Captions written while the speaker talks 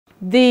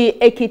The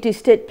Ekiti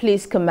State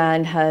Police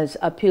Command has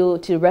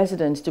appealed to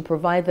residents to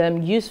provide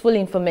them useful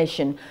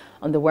information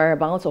on the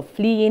whereabouts of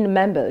fleeing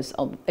members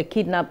of a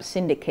kidnap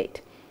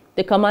syndicate.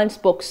 The command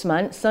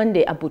spokesman,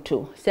 Sunday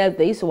Abutu, said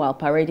this while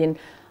parading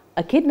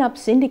a kidnap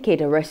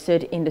syndicate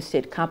arrested in the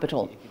state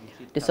capital.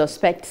 The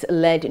suspects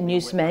led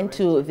newsmen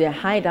to their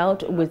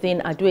hideout within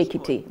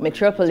Ekiti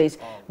metropolis,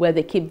 where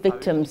they keep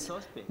victims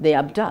they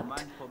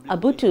abduct.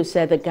 Abutu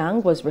said the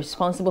gang was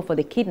responsible for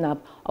the kidnap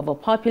of a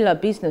popular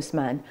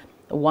businessman,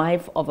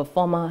 wife of a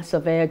former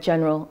surveyor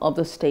general of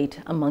the state,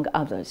 among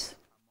others.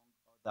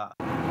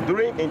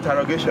 During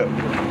interrogation,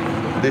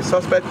 the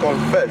suspect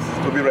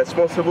confessed to be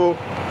responsible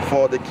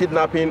for the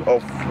kidnapping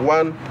of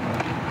one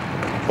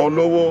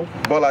Olowo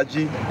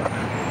Bolaji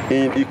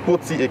in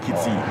Ekiti,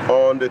 Ekiti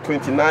on the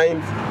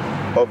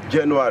 29th of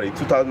January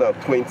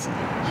 2020.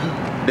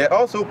 They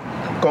also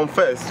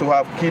confessed to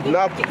have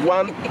kidnapped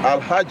one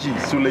Alhaji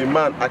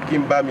Suleiman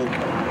Akimbami,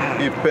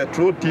 a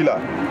petrol dealer,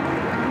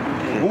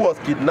 who was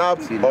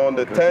kidnapped on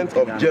the 10th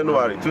of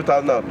January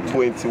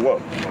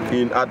 2021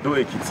 in Ado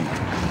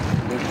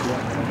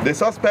Ekiti. The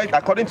suspect,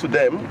 according to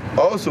them,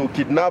 also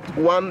kidnapped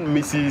one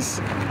Mrs.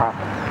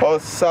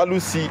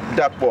 Osalusi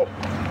Dapo,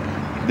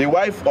 the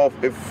wife of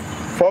a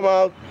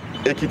former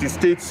Ekiti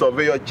State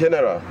Surveyor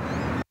General.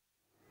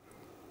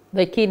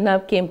 The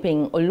kidnapped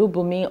Kingpin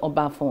Olubumi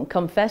Obafon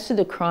confessed to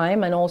the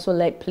crime and also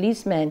led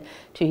policemen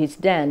to his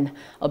den,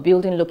 a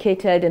building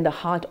located in the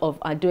heart of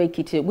Ado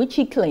Ekiti, which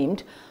he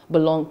claimed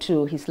belonged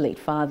to his late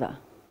father.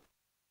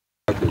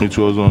 It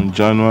was on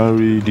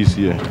January this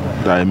year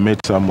that I met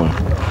someone.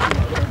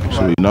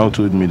 So he now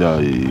told me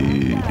that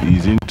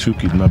he's into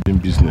kidnapping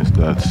business,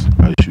 that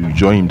I should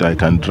join him, that I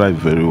can drive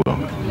very well.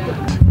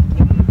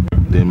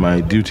 Then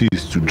my duty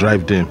is to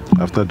drive them.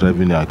 After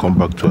driving, I come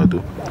back to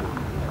Ado.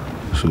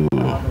 So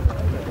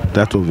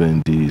that of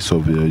the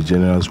Surveyor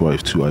General's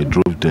wife too, I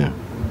drove them.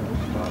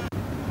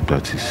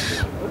 That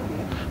is.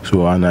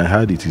 So, and I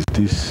heard it is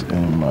this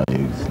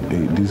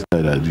this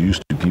guy that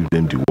used to give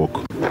them the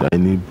work. That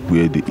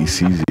anywhere he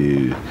sees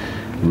a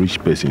rich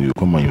person, you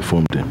come and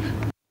inform them.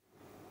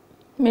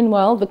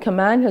 Meanwhile, the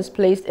command has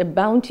placed a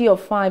bounty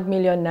of 5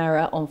 million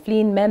naira on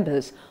fleeing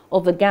members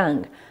of the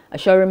gang,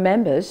 assuring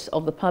members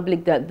of the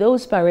public that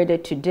those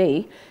paraded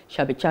today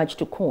shall be charged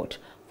to court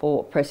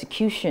for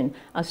prosecution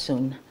as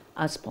soon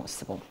as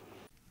possible.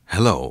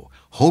 Hello,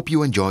 hope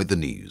you enjoyed the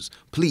news.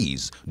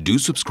 Please do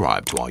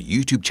subscribe to our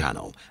YouTube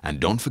channel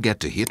and don't forget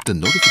to hit the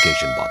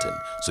notification button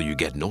so you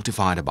get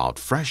notified about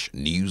fresh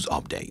news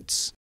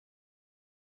updates.